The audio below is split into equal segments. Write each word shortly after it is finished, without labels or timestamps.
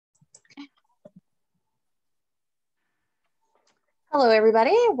Hello,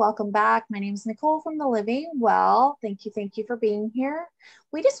 everybody. Welcome back. My name is Nicole from The Living Well. Thank you for being here.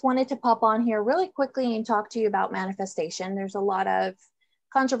 We just wanted to pop on here really quickly and talk to you about manifestation. There's a lot of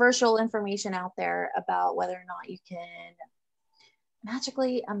controversial information out there about whether or not you can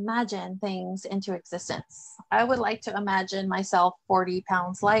magically imagine things into existence. I would like to imagine myself 40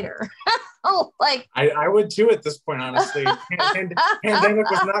 pounds lighter. Oh, like I would too at this point, honestly.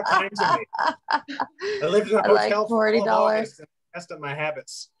 Pandemic was not kind to me. I lived in a hotel for $40 and messed up my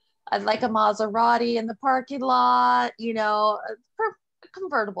habits. I'd like a Maserati in the parking lot,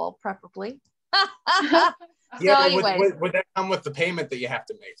 convertible, preferably. Yeah, so would that come with the payment that you have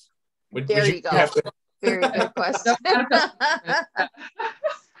to make? There you go. Very good question.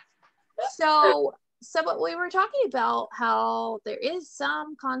 So what we were talking about, how there is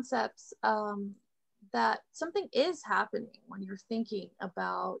some concepts that something is happening when you're thinking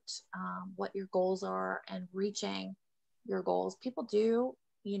about what your goals are and reaching your goals. People do,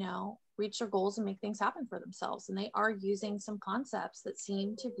 reach their goals and make things happen for themselves. And they are using some concepts that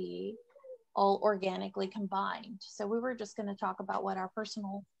seem to be all organically combined. So we were just going to talk about what our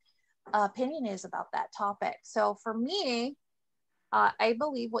personal opinion is about that topic. So for me, I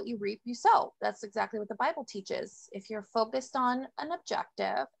believe what you reap, you sow. That's exactly what the Bible teaches. If you're focused on an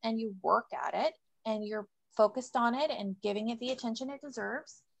objective and you work at it and you're focused on it and giving it the attention it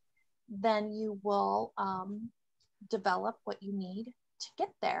deserves, then you will develop what you need to get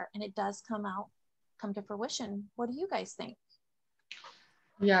there. And it does come to fruition. What do you guys think?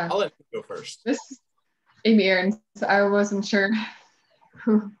 Yeah. I'll let you go first. This is Amy Aarons. I wasn't sure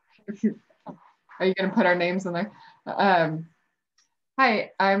are you going to put our names in there? Hi,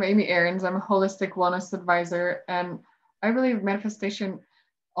 I'm Amy Aarons. I'm a holistic wellness advisor, and I believe manifestation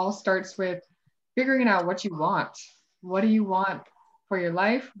all starts with figuring out what you want. What do you want for your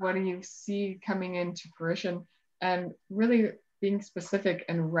life? What do you see coming into fruition? And really being specific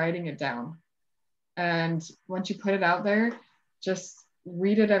and writing it down. And once you put it out there, just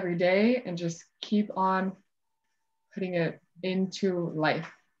read it every day and just keep on putting it into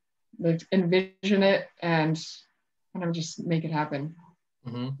life. Like envision it and kind of just make it happen.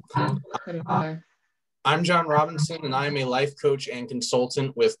 Mm-hmm. I'm John Robinson, and I'm a life coach and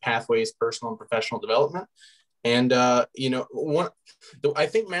consultant with Pathways Personal and Professional Development. And, I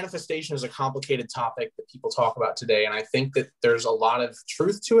think manifestation is a complicated topic that people talk about today. And I think that there's a lot of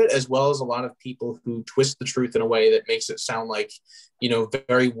truth to it, as well as a lot of people who twist the truth in a way that makes it sound like,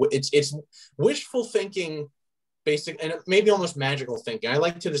 it's wishful thinking, basic, and maybe almost magical thinking. I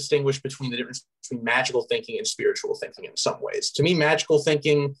like to distinguish between the difference between magical thinking and spiritual thinking in some ways. To me, magical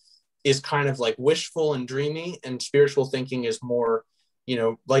thinking is kind of like wishful and dreamy, and spiritual thinking is more,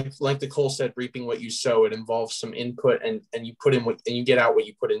 like Nicole said, reaping what you sow. It involves some input and you put in and you get out what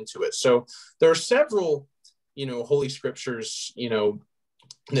you put into it. So there are several, holy scriptures, and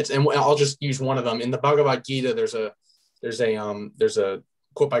I'll just use one of them. In the Bhagavad Gita, there's a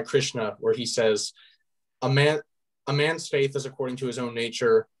quote by Krishna where he says, a man's faith is according to his own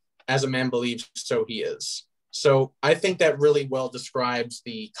nature. As a man believes, so he is. So I think that really well describes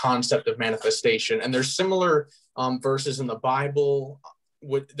the concept of manifestation. And there's similar verses in the Bible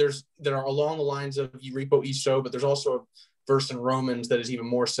that are along the lines of you reap what you sow, but there's also a verse in Romans that is even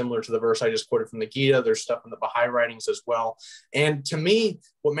more similar to the verse I just quoted from the Gita. There's stuff in the Baha'i writings as well. And to me,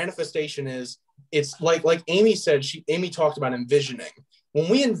 what manifestation is, it's like Amy said, Amy talked about envisioning. When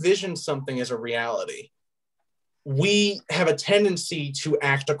we envision something as a reality, we have a tendency to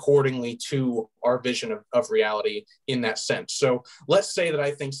act accordingly to our vision of reality in that sense. So let's say that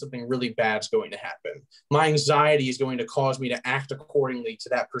I think something really bad is going to happen. My anxiety is going to cause me to act accordingly to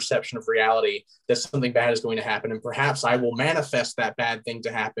that perception of reality that something bad is going to happen. And perhaps I will manifest that bad thing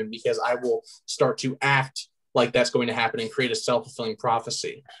to happen because I will start to act like that's going to happen and create a self-fulfilling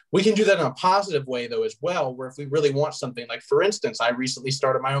prophecy. We can do that in a positive way, though, as well, where if we really want something, like, for instance, I recently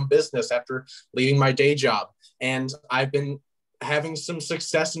started my own business after leaving my day job, and I've been having some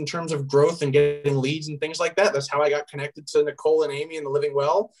success in terms of growth and getting leads and things like that. That's how I got connected to Nicole and Amy and the Living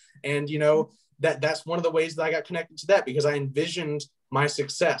Well. And, that's one of the ways that I got connected to that, because I envisioned my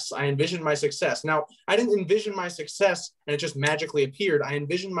success. Now, I didn't envision my success and it just magically appeared. I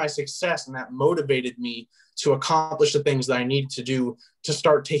envisioned my success, and that motivated me to accomplish the things that I needed to do to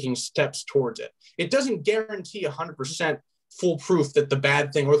start taking steps towards it. It doesn't guarantee 100% foolproof that the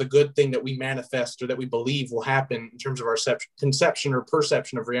bad thing or the good thing that we manifest or that we believe will happen in terms of our conception or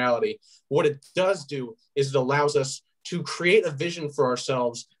perception of reality. What it does do is it allows us to create a vision for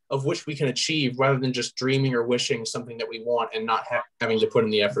ourselves of which we can achieve, rather than just dreaming or wishing something that we want and not having to put in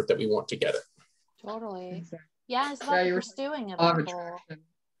the effort that we want to get it. Totally. Yeah, it's about pursuing a goal.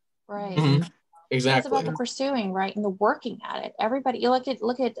 Right. Mm-hmm. Exactly. It's about the pursuing, right? And the working at it. Everybody, you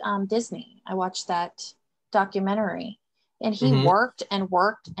look at Disney. I watched that documentary, and he worked and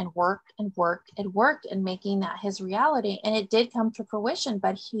worked and worked and worked and worked and making that his reality. And it did come to fruition,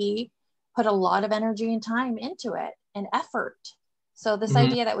 but he put a lot of energy and time into it and effort. So this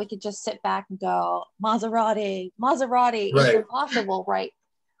idea that we could just sit back and go, Maserati, right. Is impossible, right?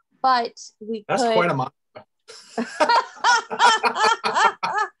 But that's quite a mantra.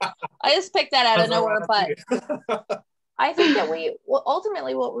 I just picked that out of nowhere, but I think that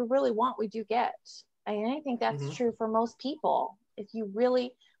ultimately what we really want, we do get. And I think that's true for most people.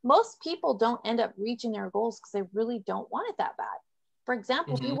 Most people don't end up reaching their goals because they really don't want it that bad. For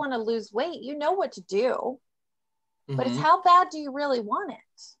example, if you want to lose weight, you know what to do, but it's how bad do you really want it?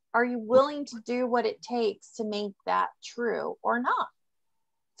 Are you willing to do what it takes to make that true or not?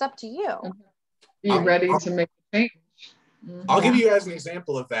 It's up to you. Are you ready to make a change? I'll give you guys an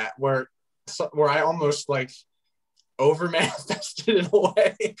example of that where I almost like over manifested in a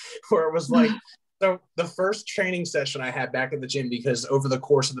way where it was like, so the first training session I had back at the gym, because over the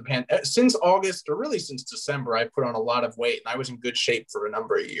course of the pandemic, since August or really since December, I put on a lot of weight and I was in good shape for a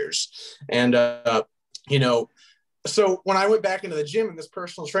number of years. And, so when I went back into the gym in this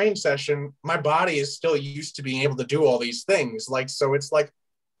personal training session, my body is still used to being able to do all these things. Like, so it's like,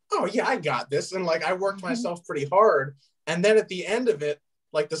 oh yeah, I got this. And like, I worked myself pretty hard. And then at the end of it,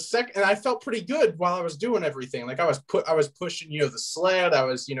 like and I felt pretty good while I was doing everything. Like I was pushing, the sled, I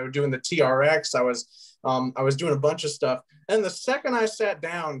was, doing the TRX, I was doing a bunch of stuff. And the second I sat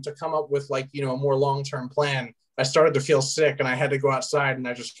down to come up with like, a more long-term plan, I started to feel sick and I had to go outside and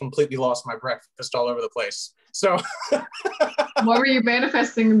I just completely lost my breakfast all over the place. So what were you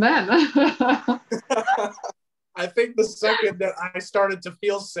manifesting then? I think the second that I started to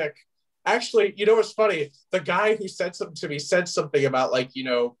feel sick, actually, what's funny? The guy who said something to me said something about like,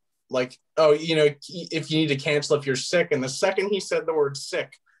 oh, if you need to cancel if you're sick. And the second he said the word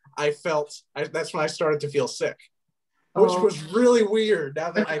sick, that's when I started to feel sick, which was really weird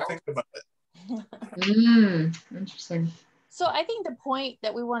now that I think about it. Interesting. So I think the point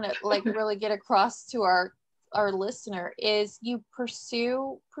that we want to like really get across to our listener is you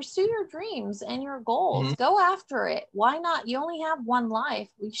pursue your dreams and your goals. Go after it. Why not? You only have one life.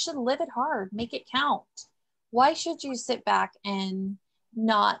 You should live it hard, make it count. Why should you sit back and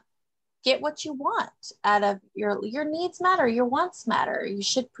not get what you want out of your needs matter, your wants matter. You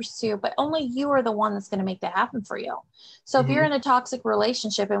should pursue, but only you are the one that's going to make that happen for you. So if you're in a toxic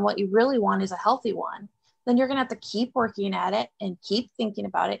relationship and what you really want is a healthy one, then you're going to have to keep working at it and keep thinking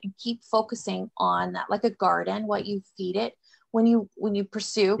about it and keep focusing on that, like a garden. What you feed it when you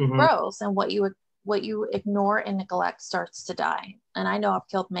pursue grows, and what you ignore and neglect starts to die. And I know I've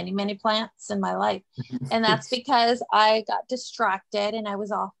killed many, many plants in my life, and that's because I got distracted and I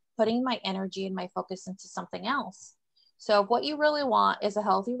was off putting my energy and my focus into something else. So if what you really want is a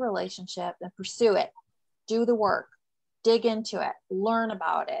healthy relationship, then pursue it, do the work, dig into it, learn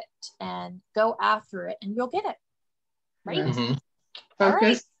about it, and go after it, and you'll get it. Right?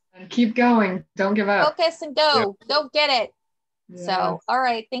 Focus and keep going. Don't give up. Focus and go. Yep. Go get it. Yes. So, all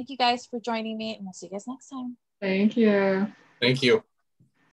right. Thank you guys for joining me, and we'll see you guys next time. Thank you. Thank you.